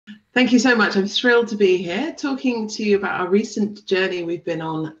Thank you so much. I'm thrilled to be here talking to you about our recent journey we've been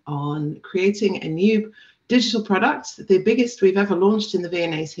on creating a new digital product, the biggest we've ever launched in the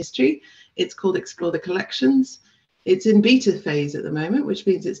V&A's history. It's called Explore the Collections. It's in beta phase at the moment, which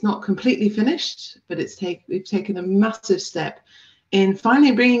means it's not completely finished, but we've taken a massive step in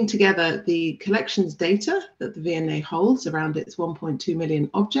finally bringing together the collections data that the V&A holds around its 1.2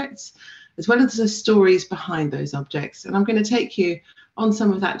 million objects, as well as the stories behind those objects. And I'm going to take you on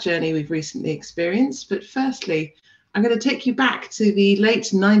some of that journey we've recently experienced. But firstly, I'm going to take you back to the late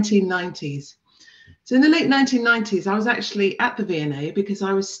 1990s. So in the late 1990s, I was actually at the V&A because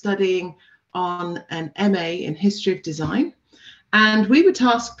I was studying on an MA in History of Design. And we were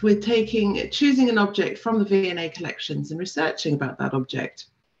tasked with choosing an object from the V&A collections and researching about that object.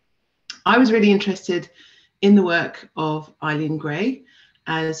 I was really interested in the work of Eileen Gray.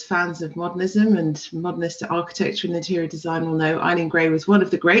 As fans of modernism and modernist architecture and interior design will know, Eileen Gray was one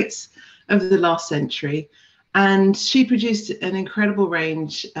of the greats of the last century. And she produced an incredible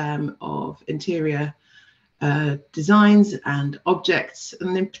range of interior designs and objects.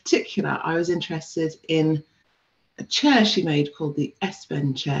 And in particular, I was interested in a chair she made called the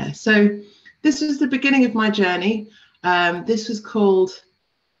S-bend chair. So this was the beginning of my journey. This was called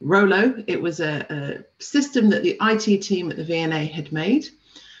Rolo. It was a system that the IT team at the V&A had made,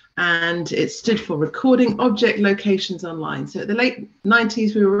 and it stood for Recording Object Locations Online. So at the late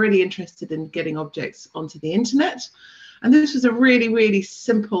 90s, we were really interested in getting objects onto the internet. And this was a really, really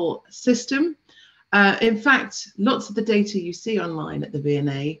simple system. In fact, lots of the data you see online at the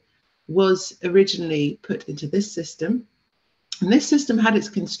V&A was originally put into this system. And this system had its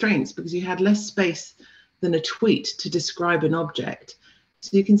constraints because you had less space than a tweet to describe an object.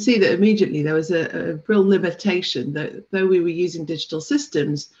 So you can see that immediately there was a real limitation that though we were using digital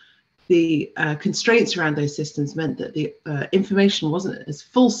systems, the constraints around those systems meant that the information wasn't as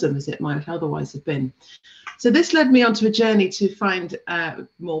fulsome as it might otherwise have been. So this led me onto a journey to find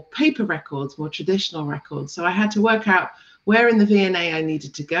more paper records, more traditional records. So I had to work out where in the V&A I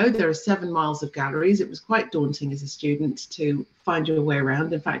needed to go. There are 7 miles of galleries. It was quite daunting as a student to find your way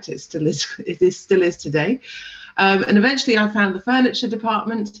around. In fact, it still is today. And eventually I found the furniture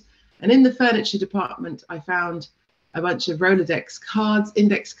department. And in the furniture department, I found a bunch of Rolodex cards,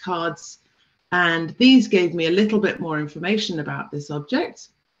 index cards. And these gave me a little bit more information about this object.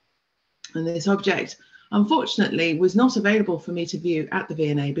 And this object, unfortunately, was not available for me to view at the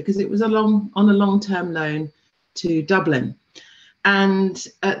V&A because it was on a long-term loan to Dublin. And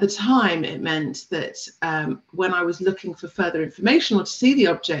at the time, it meant that when I was looking for further information or to see the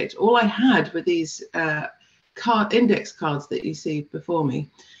object, all I had were these index cards that you see before me.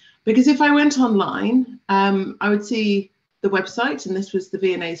 Because if I went online, I would see the website, and this was the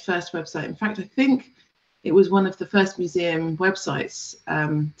V&A's first website. In fact, I think it was one of the first museum websites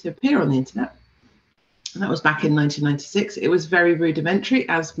to appear on the internet. And that was back in 1996. It was very rudimentary,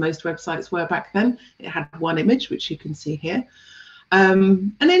 as most websites were back then. It had one image, which you can see here.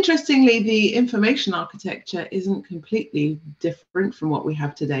 And interestingly, the information architecture isn't completely different from what we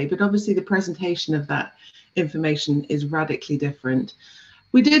have today, but obviously the presentation of that information is radically different.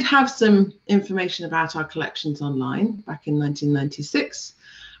 We did have some information about our collections online back in 1996.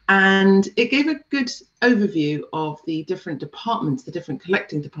 And it gave a good overview of the different departments, the different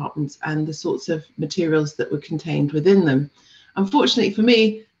collecting departments, and the sorts of materials that were contained within them. Unfortunately for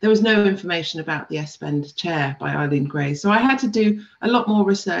me, there was no information about the S-bend chair by Eileen Gray. So I had to do a lot more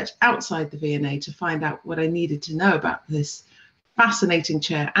research outside the V&A to find out what I needed to know about this fascinating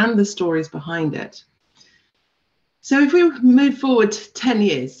chair and the stories behind it. So if we move forward 10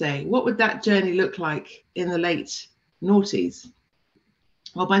 years, say, what would that journey look like in the late noughties?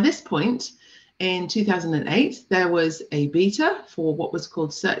 Well, by this point, in 2008, there was a beta for what was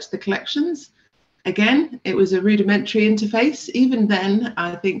called Search the Collections. Again, it was a rudimentary interface. Even then,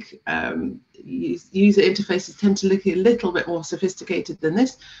 I think user interfaces tend to look a little bit more sophisticated than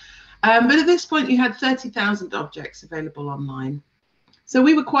this. But at this point, you had 30,000 objects available online. So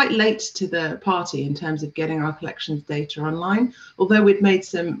we were quite late to the party in terms of getting our collections data online, although we'd made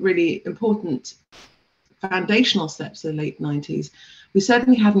some really important foundational steps in the late 90s. We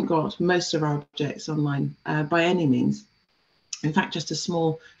certainly hadn't got most of our objects online by any means. In fact, just a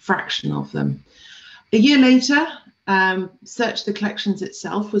small fraction of them. A year later, Search the Collections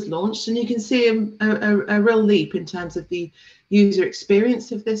itself was launched, and you can see a real leap in terms of the user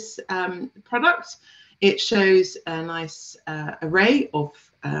experience of this product. It shows a nice array of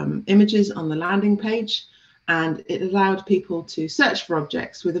images on the landing page, and it allowed people to search for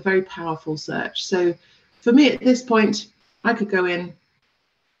objects with a very powerful search. So for me at this point, I could go in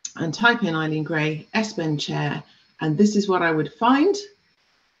and type in Eileen Gray, S-bend chair, and this is what I would find.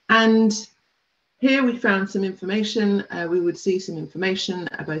 And here we found some information. We would see some information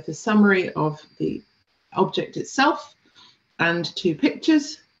about a summary of the object itself and 2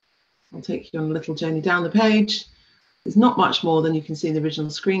 pictures. I'll take you on a little journey down the page. There's not much more than you can see in the original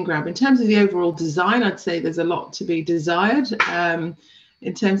screen grab. In terms of the overall design, I'd say there's a lot to be desired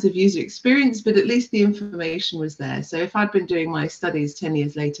in terms of user experience, but at least the information was there. So if I'd been doing my studies 10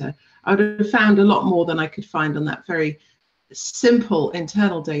 years later, I would have found a lot more than I could find on that very simple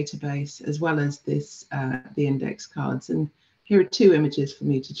internal database, as well as this the index cards. And here are 2 images for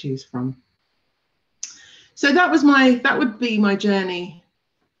me to choose from. So that would be my journey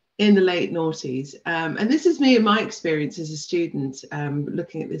in the late noughties. And this is me and my experience as a student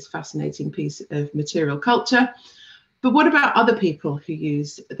looking at this fascinating piece of material culture. But what about other people who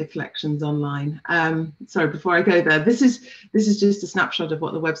use the collections online? Sorry, before I go there, this is just a snapshot of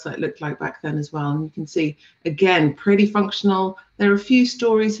what the website looked like back then as well. And you can see, again, pretty functional. There are a few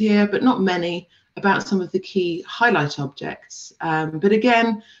stories here, but not many, about some of the key highlight objects. But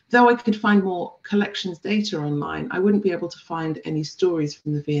again, though I could find more collections data online, I wouldn't be able to find any stories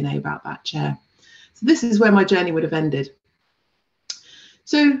from the V&A about that chair. So this is where my journey would have ended.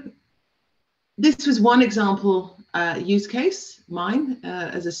 So this was one example use case, mine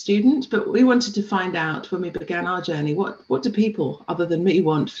as a student, but we wanted to find out when we began our journey, what do people other than me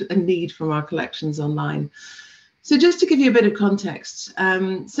want and need from our collections online? So just to give you a bit of context,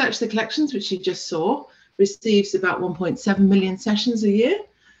 Search the Collections, which you just saw, receives about 1.7 million sessions a year.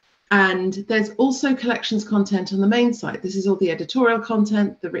 And there's also collections content on the main site. This is all the editorial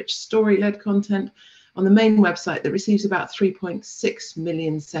content, the rich story-led content on the main website that receives about 3.6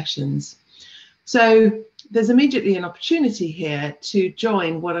 million sessions. So there's immediately an opportunity here to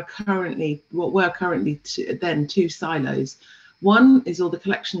join what were currently 2 silos. One is all the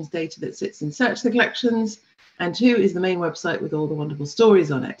collections data that sits in Search the Collections, and 2 is the main website with all the wonderful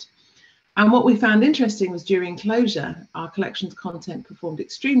stories on it. And what we found interesting was during closure, our collections content performed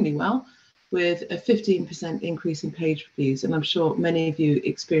extremely well, with a 15% increase in page views. And I'm sure many of you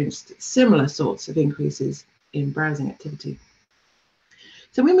experienced similar sorts of increases in browsing activity.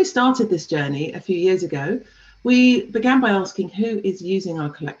 So when we started this journey a few years ago, we began by asking who is using our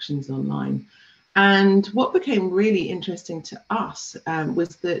collections online. And what became really interesting to us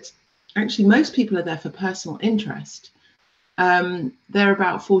was that actually most people are there for personal interest. They're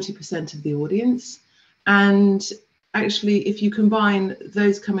about 40% of the audience. And actually, if you combine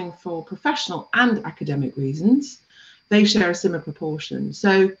those coming for professional and academic reasons, they share a similar proportion.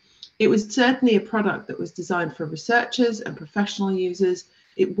 So it was certainly a product that was designed for researchers and professional users.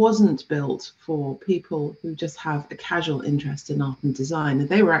 It wasn't built for people who just have a casual interest in art and design. And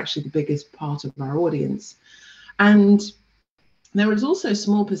they were actually the biggest part of our audience. And there was also a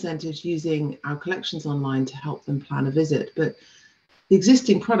small percentage using our collections online to help them plan a visit, but the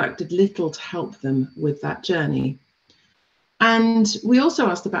existing product did little to help them with that journey. And we also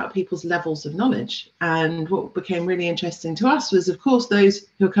asked about people's levels of knowledge. And what became really interesting to us was, of course, those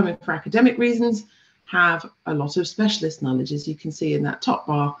who are coming for academic reasons have a lot of specialist knowledge, as you can see in that top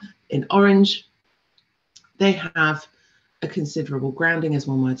bar in orange. They have a considerable grounding, as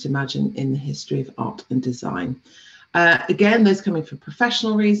one might imagine, in the history of art and design. Again, those coming for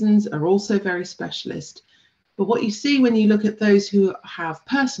professional reasons are also very specialist. But what you see when you look at those who have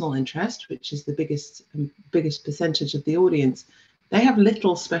personal interest, which is the biggest percentage of the audience, they have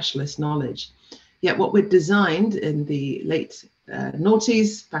little specialist knowledge. Yet what we'd designed in the late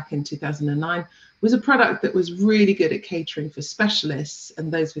noughties, back in 2009, was a product that was really good at catering for specialists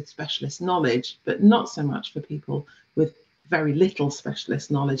and those with specialist knowledge, but not so much for people with very little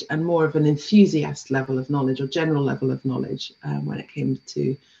specialist knowledge and more of an enthusiast level of knowledge or general level of knowledge when it came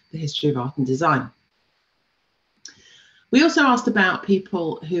to the history of art and design. We also asked about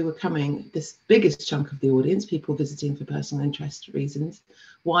people who were coming, this biggest chunk of the audience, people visiting for personal interest reasons.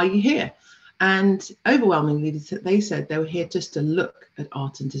 Why are you here? And overwhelmingly, they said they were here just to look at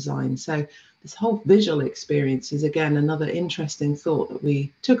art and design. So this whole visual experience is, again, another interesting thought that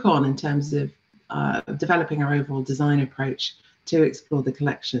we took on in terms of developing our overall design approach to explore the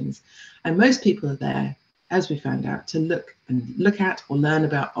collections. And most people are there, as we found out, to look at or learn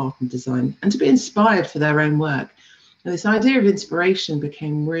about art and design and to be inspired for their own work. And this idea of inspiration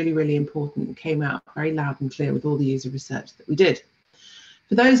became really, really important and came out very loud and clear with all the user research that we did.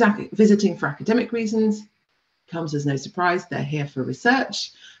 For those visiting for academic reasons, it comes as no surprise, they're here for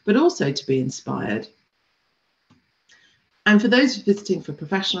research, but also to be inspired. And for those visiting for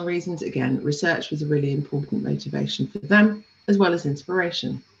professional reasons, again, research was a really important motivation for them, as well as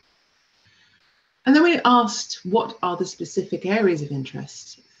inspiration. And then we asked, what are the specific areas of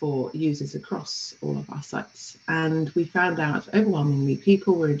interest for users across all of our sites. And we found out overwhelmingly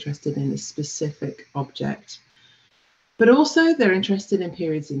people were interested in a specific object, but also they're interested in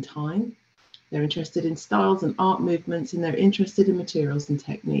periods in time, they're interested in styles and art movements, and they're interested in materials and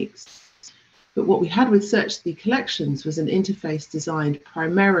techniques. But what we had with Search the Collections was an interface designed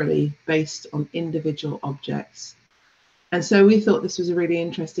primarily based on individual objects. And so we thought this was a really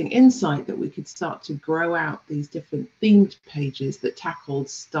interesting insight, that we could start to grow out these different themed pages that tackled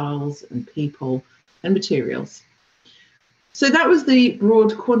styles and people and materials. So that was the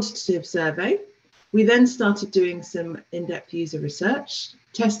broad quantitative survey. We then started doing some in-depth user research,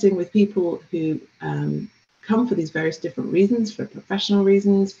 testing with people who come for these various different reasons, for professional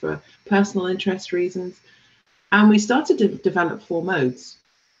reasons, for personal interest reasons. And we started to develop 4 modes.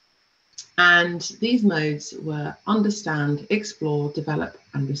 And these modes were understand, explore, develop,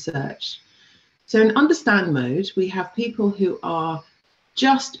 and research. So in understand mode, we have people who are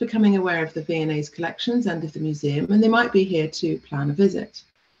just becoming aware of the V&A's collections and of the museum, and they might be here to plan a visit.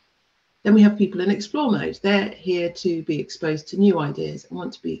 Then we have people in explore mode. They're here to be exposed to new ideas and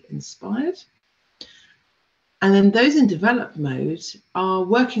want to be inspired. And then those in develop mode are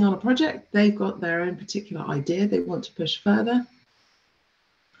working on a project. They've got their own particular idea they want to push further.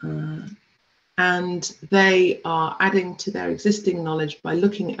 And they are adding to their existing knowledge by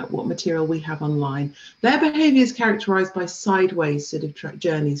looking at what material we have online. Their behaviour is characterised by sideways sort of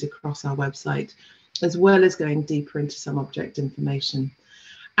journeys across our website, as well as going deeper into some object information.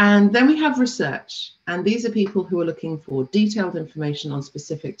 And then we have research, and these are people who are looking for detailed information on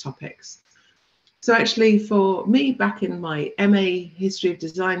specific topics. So actually for me, back in my MA History of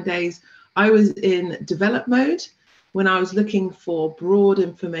Design days, I was in develop mode when I was looking for broad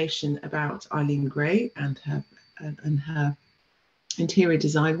information about Eileen Gray and her interior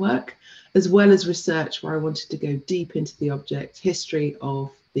design work, as well as research where I wanted to go deep into the object history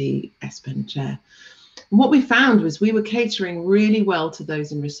of the S-Pen chair. And what we found was we were catering really well to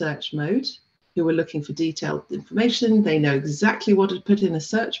those in research mode who were looking for detailed information. They know exactly what to put in a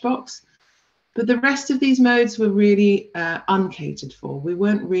search box. But the rest of these modes were really uncatered for. We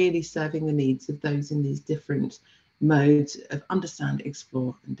weren't really serving the needs of those in these different modes of understand,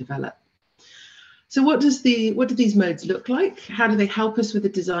 explore, and develop. So what do these modes look like? How do they help us with the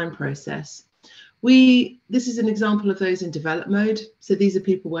design process? This is an example of those in develop mode. So these are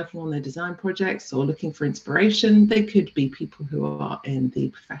people working on their design projects or looking for inspiration. They could be people who are in the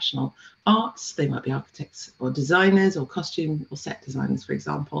professional arts. They might be architects or designers or costume or set designers, for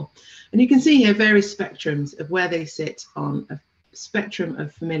example. And you can see here various spectrums of where they sit on a spectrum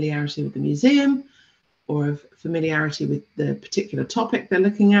of familiarity with the museum, or of familiarity with the particular topic they're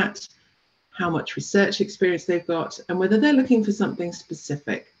looking at, how much research experience they've got, and whether they're looking for something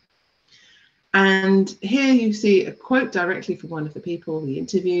specific. And here you see a quote directly from one of the people we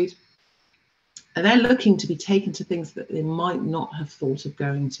interviewed, and they're looking to be taken to things that they might not have thought of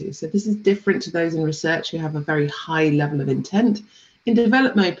going to. So this is different to those in research who have a very high level of intent. In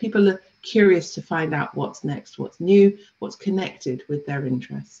develop mode, people are curious to find out what's next, what's new, what's connected with their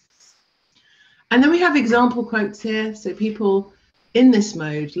interests. And then we have example quotes here. So people in this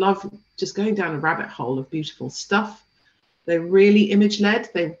mode love just going down a rabbit hole of beautiful stuff. They're really image-led.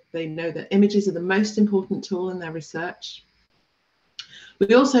 They know that images are the most important tool in their research.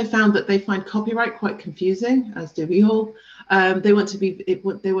 We also found that they find copyright quite confusing, as do we all. They want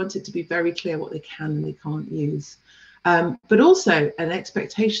it to be very clear what they can and they can't use. But also an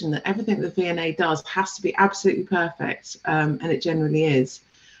expectation that everything that V&A does has to be absolutely perfect, and it generally is,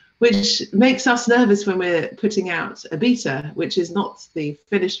 which makes us nervous when we're putting out a beta, which is not the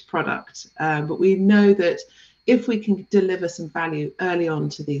finished product. But we know that if we can deliver some value early on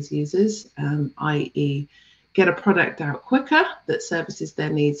to these users, i.e. get a product out quicker that services their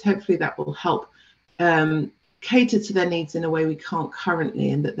needs, hopefully that will help cater to their needs in a way we can't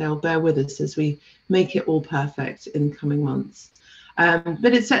currently, and that they'll bear with us as we make it all perfect in coming months.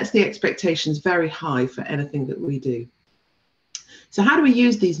 But it sets the expectations very high for anything that we do. So how do we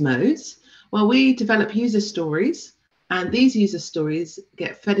use these modes? Well, we develop user stories, and these user stories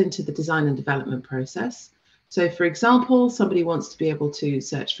get fed into the design and development process. So for example, somebody wants to be able to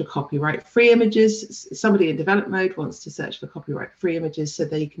search for copyright-free images. Somebody in develop mode wants to search for copyright-free images so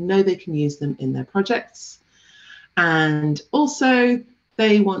they know they can use them in their projects. And also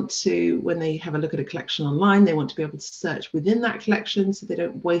they want to, when they have a look at a collection online, they want to be able to search within that collection so they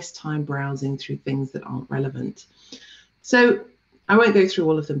don't waste time browsing through things that aren't relevant. So I won't go through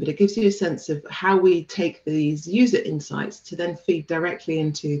all of them, but it gives you a sense of how we take these user insights to then feed directly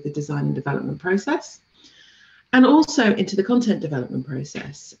into the design and development process, and also into the content development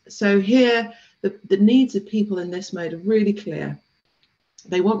process. So here, the needs of people in this mode are really clear.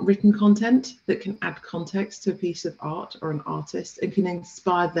 They want written content that can add context to a piece of art or an artist and can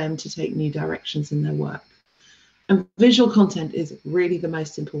inspire them to take new directions in their work. And visual content is really the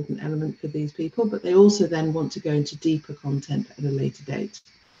most important element for these people, but they also then want to go into deeper content at a later date.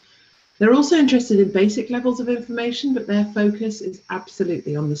 They're also interested in basic levels of information, but their focus is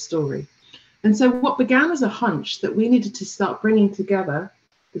absolutely on the story. And so what began as a hunch that we needed to start bringing together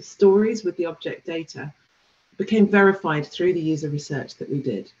the stories with the object data became verified through the user research that we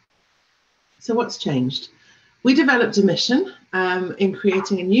did. So what's changed? We developed a mission in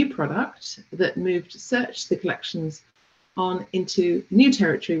creating a new product that moved Search the Collections on into new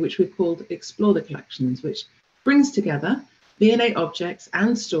territory, which we've called Explore the Collections, which brings together V&A objects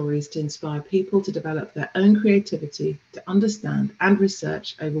and stories to inspire people to develop their own creativity, to understand and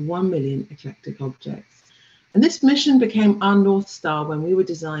research over 1 million eclectic objects. And this mission became our North Star when we were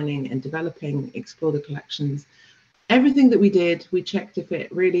designing and developing Explore the Collections. Everything that we did, we checked if it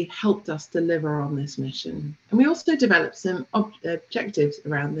really helped us deliver on this mission. And we also developed some objectives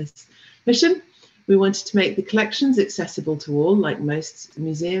around this mission. We wanted to make the collections accessible to all, like most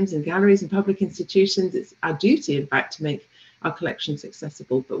museums and galleries and public institutions. It's our duty, in fact, to make our collections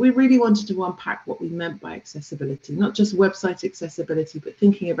accessible. But we really wanted to unpack what we meant by accessibility, not just website accessibility, but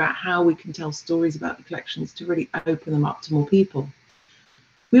thinking about how we can tell stories about the collections to really open them up to more people.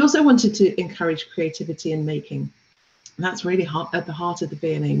 We also wanted to encourage creativity and making. And that's really at the heart of the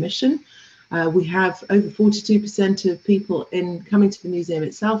V&A mission. We have over 42% of people coming to the museum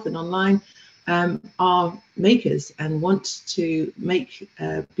itself and online are makers and want to make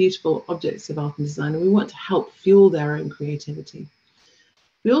beautiful objects of art and design, and we want to help fuel their own creativity.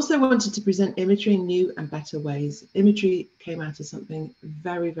 We also wanted to present imagery in new and better ways. Imagery came out as something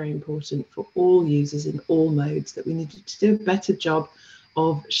very, very important for all users in all modes, that we needed to do a better job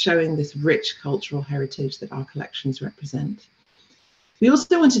of showing this rich cultural heritage that our collections represent. We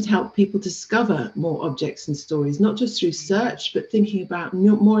also wanted to help people discover more objects and stories, not just through search, but thinking about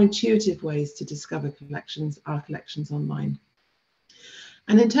more intuitive ways to discover our collections online.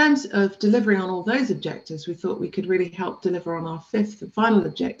 And in terms of delivering on all those objectives, we thought we could really help deliver on our fifth and final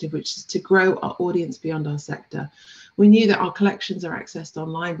objective, which is to grow our audience beyond our sector. We knew that our collections are accessed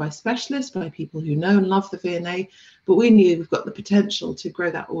online by specialists, by people who know and love the V&A, but we knew we've got the potential to grow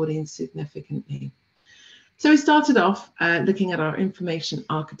that audience significantly. So we started off looking at our information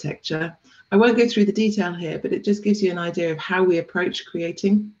architecture. I won't go through the detail here, but it just gives you an idea of how we approach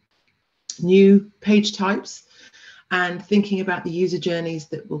creating new page types and thinking about the user journeys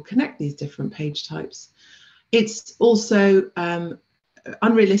that will connect these different page types. It's also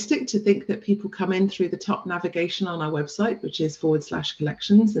unrealistic to think that people come in through the top navigation on our website, which is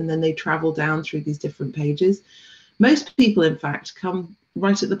 /collections, and then they travel down through these different pages. Most people, in fact, come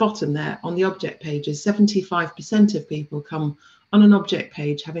right at the bottom there on the object pages. 75% of people come on an object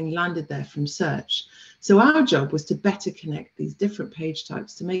page having landed there from search. So our job was to better connect these different page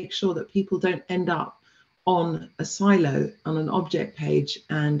types to make sure that people don't end up on a silo on an object page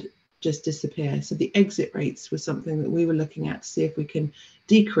and just disappear. So the exit rates was something that we were looking at to see if we can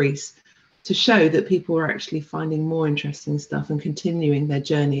decrease, to show that people were actually finding more interesting stuff and continuing their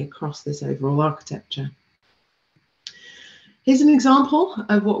journey across this overall architecture. Here's an example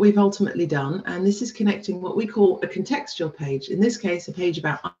of what we've ultimately done, and this is connecting what we call a contextual page, in this case a page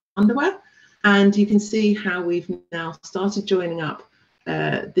about underwear, and you can see how we've now started joining up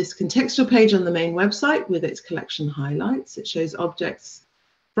this contextual page on the main website with its collection highlights. It shows objects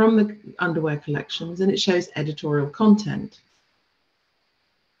from the underwear collections and it shows editorial content.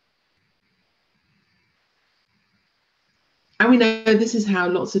 And we know this is how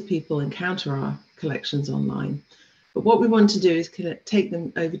lots of people encounter our collections online. But what we want to do is take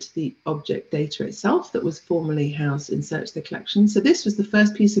them over to the object data itself that was formerly housed in Search the Collection. So this was the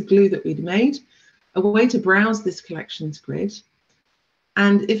first piece of glue that we'd made, a way to browse this collections grid.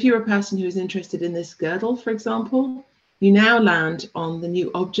 And if you're a person who is interested in this girdle, for example, you now land on the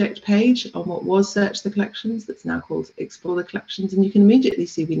new object page on what was Search the Collections, that's now called Explore the Collections. And you can immediately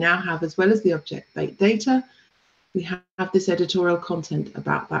see we now have, as well as the object data, we have this editorial content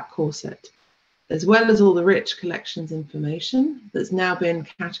about that corset, as well as all the rich collections information that's now been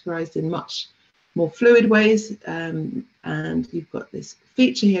categorized in much more fluid ways. And you've got this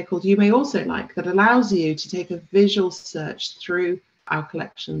feature here called You May Also Like that allows you to take a visual search through our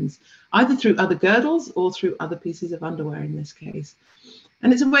collections, either through other girdles or through other pieces of underwear in this case.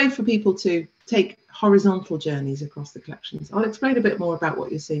 And it's a way for people to take horizontal journeys across the collections. I'll explain a bit more about what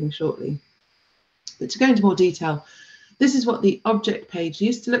you're seeing shortly. But to go into more detail, this is what the object page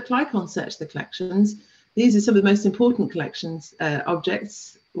used to look like on Search the Collections. These are some of the most important collections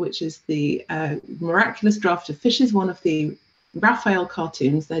objects, which is the miraculous draft of fishes, one of the Raphael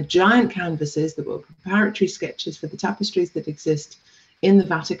cartoons. They're giant canvases that were preparatory sketches for the tapestries that exist in the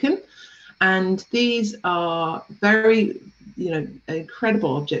Vatican. And these are very,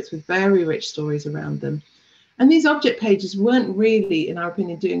 incredible objects with very rich stories around them. And these object pages weren't really, in our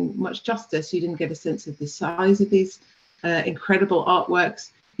opinion, doing much justice. You didn't get a sense of the size of these incredible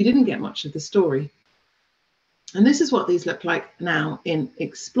artworks. You didn't get much of the story. And this is what these look like now in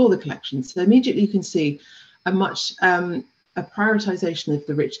Explore the Collection. So immediately you can see a prioritization of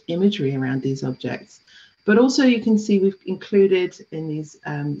the rich imagery around these objects. But also you can see we've included in these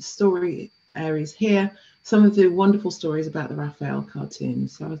story areas here some of the wonderful stories about the Raphael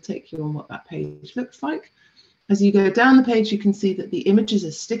cartoons. So I'll take you on what that page looks like. As you go down the page, you can see that the images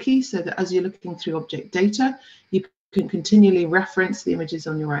are sticky, so that as you're looking through object data, you can continually reference the images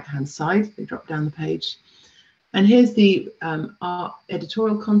on your right-hand side. They drop down the page. And here's the art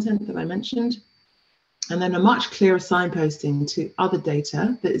editorial content that I mentioned. And then a much clearer signposting to other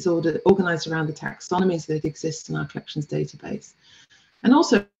data that is organized around the taxonomies that exist in our collections database. And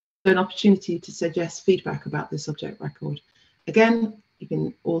also an opportunity to suggest feedback about this object record. Again, you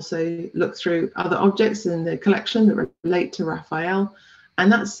can also look through other objects in the collection that relate to Raphael.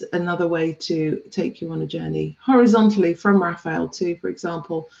 And that's another way to take you on a journey horizontally from Raphael to, for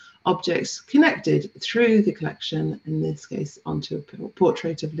example, objects connected through the collection, in this case, onto a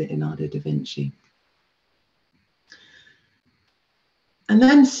portrait of Leonardo da Vinci. And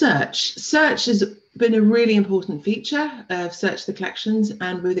then search. Search has been a really important feature of Search the Collections,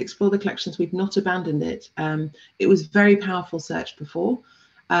 and with Explore the Collections, we've not abandoned it. It was very powerful search before.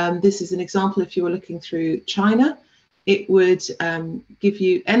 This is an example. If you were looking through China, it would give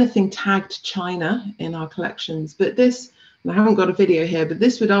you anything tagged China in our collections. But this, and I haven't got a video here, but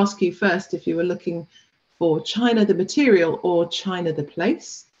this would ask you first if you were looking for China the material or China the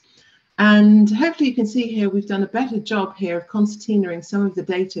place. And hopefully you can see here, we've done a better job here of concertinaing some of the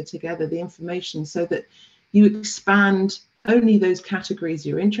data together, the information, so that you expand only those categories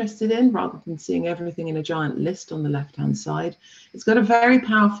you're interested in, rather than seeing everything in a giant list on the left-hand side. It's got a very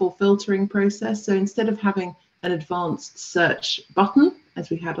powerful filtering process. So instead of having an advanced search button,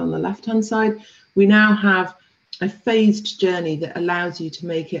 as we had on the left-hand side, we now have a phased journey that allows you to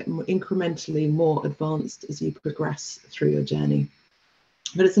make it incrementally more advanced as you progress through your journey.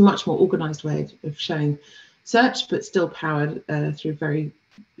 But it's a much more organized way of showing search, but still powered through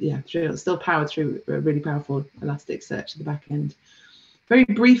still powered through a really powerful elastic search at the back end. Very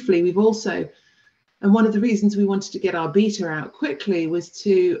briefly, we've also, and one of the reasons we wanted to get our beta out quickly was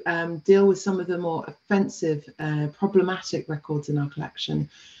to deal with some of the more offensive, problematic records in our collection.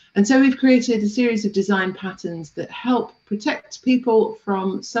 And so we've created a series of design patterns that help protect people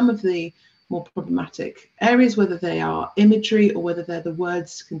from some of the more problematic areas, whether they are imagery or whether they're the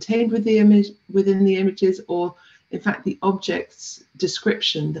words contained within the images, or in fact the object's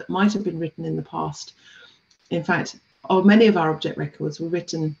description that might have been written in the past. In fact, many of our object records were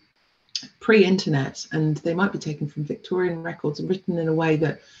written pre-internet, and they might be taken from Victorian records and written in a way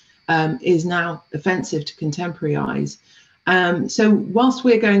that is now offensive to contemporary eyes. So whilst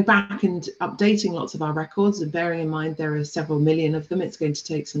we're going back and updating lots of our records, and bearing in mind there are several million of them, it's going to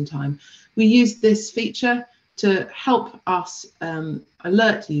take some time. We use this feature to help us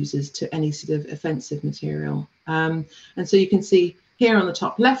alert users to any sort of offensive material. And so you can see here on the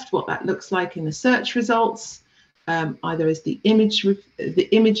top left what that looks like in the search results, either as the image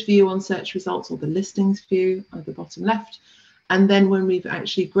view on search results or the listings view at the bottom left. And then when we've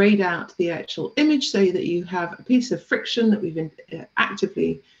actually grayed out the actual image so that you have a piece of friction that we've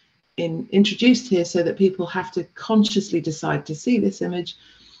actively introduced here, so that people have to consciously decide to see this image,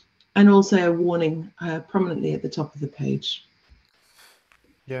 and also a warning prominently at the top of the page.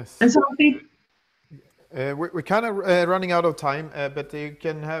 Yes. And so I think we're kind of running out of time, but you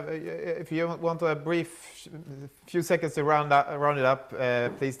can have, if you want a brief few seconds to round it up,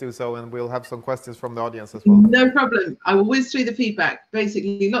 please do so, and we'll have some questions from the audience as well. No problem. I will whiz through the feedback.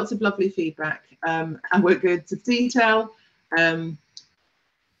 Basically, lots of lovely feedback. I won't go into detail,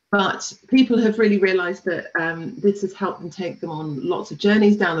 but people have really realised that this has helped them take them on lots of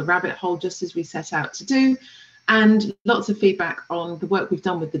journeys down the rabbit hole, just as we set out to do. And lots of feedback on the work we've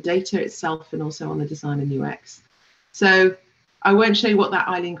done with the data itself, and also on the design and UX. So I won't show you what that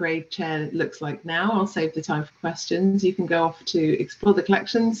Eileen Gray chair looks like now. I'll save the time for questions. You can go off to Explore the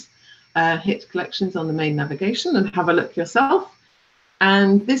Collections, hit Collections on the main navigation and have a look yourself.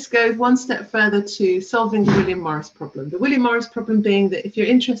 And this goes one step further to solving the William Morris problem. The William Morris problem being that if you're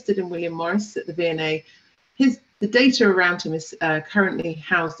interested in William Morris at the V&A, the data around him is currently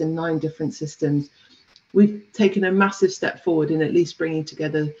housed in 9 different systems. We've taken a massive step forward in at least bringing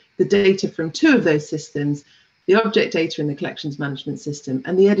together the data from 2 of those systems, the object data in the collections management system,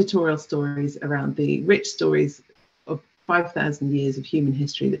 and the editorial stories around the rich stories of 5,000 years of human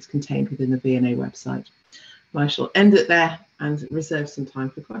history that's contained within the V&A website. I shall end it there and reserve some time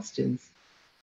for questions.